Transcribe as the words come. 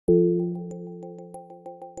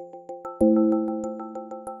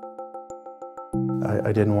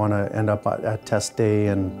I didn't want to end up at test day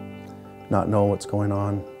and not know what's going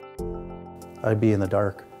on. I'd be in the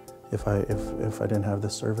dark if I didn't have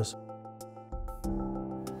this service.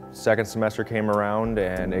 Second semester came around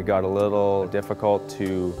and it got a little difficult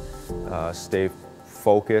to stay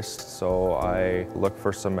focused, so I looked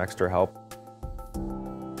for some extra help.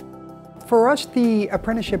 For us, the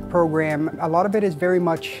apprenticeship program, a lot of it is very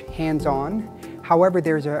much hands-on. However,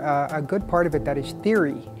 there's a good part of it that is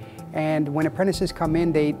theory. And when apprentices come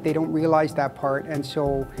in, they don't realize that part. And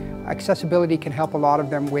so accessibility can help a lot of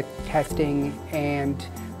them with testing and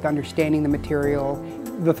understanding the material.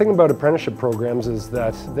 The thing about apprenticeship programs is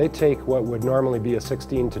that they take what would normally be a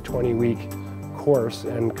 16 to 20 week course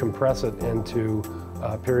and compress it into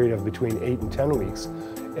a period of between 8 and 10 weeks.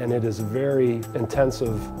 And it is a very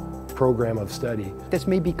intensive program of study. This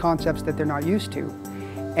may be concepts that they're not used to.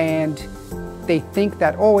 And they think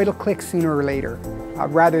that, oh, it'll click sooner or later.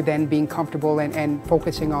 Rather than being comfortable and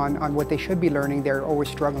focusing on what they should be learning, they're always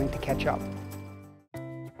struggling to catch up.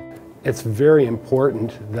 It's very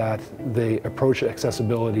important that they approach the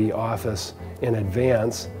accessibility office in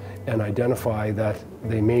advance and identify that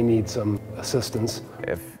they may need some assistance.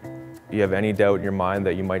 If you have any doubt in your mind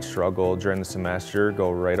that you might struggle during the semester, go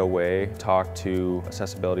right away, talk to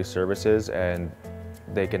accessibility services, and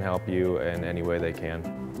they can help you in any way they can.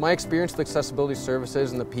 My experience with accessibility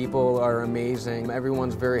services and the people are amazing.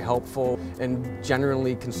 Everyone's very helpful and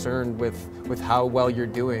generally concerned with how well you're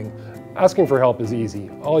doing. Asking for help is easy.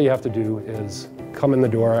 All you have to do is come in the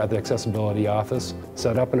door at the accessibility office,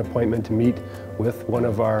 set up an appointment to meet with one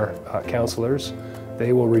of our counselors.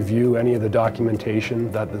 They will review any of the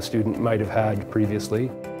documentation that the student might have had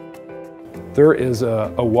previously. There is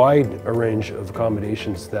a wide range of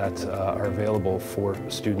accommodations that are available for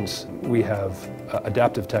students. We have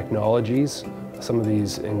adaptive technologies. Some of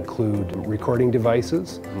these include recording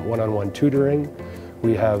devices, one-on-one tutoring.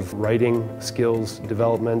 We have writing skills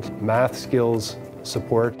development, math skills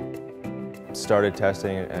support. Started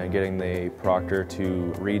testing and getting the proctor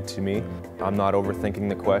to read to me. I'm not overthinking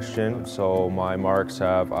the question, so my marks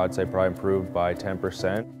have, I'd say, probably improved by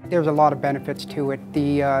 10%. There's a lot of benefits to it.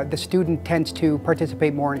 The student tends to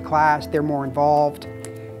participate more in class, they're more involved,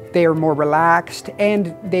 they are more relaxed,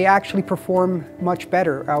 and they actually perform much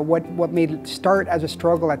better. What may start as a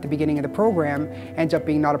struggle at the beginning of the program ends up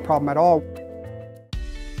being not a problem at all.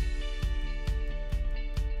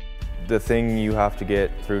 The thing you have to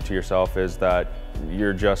get through to yourself is that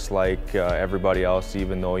you're just like everybody else,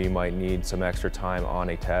 even though you might need some extra time on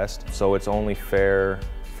a test. So it's only fair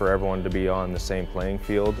for everyone to be on the same playing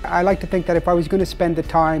field. I like to think that if I was going to spend the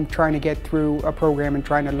time trying to get through a program and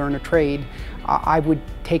trying to learn a trade, I would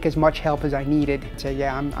take as much help as I needed. Say,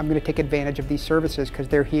 yeah, I'm going to take advantage of these services because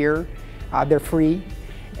they're here, they're free,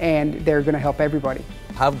 and they're going to help everybody.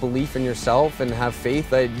 Have belief in yourself and have faith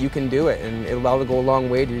that you can do it, and it'll go a long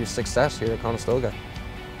way to your success here at Conestoga.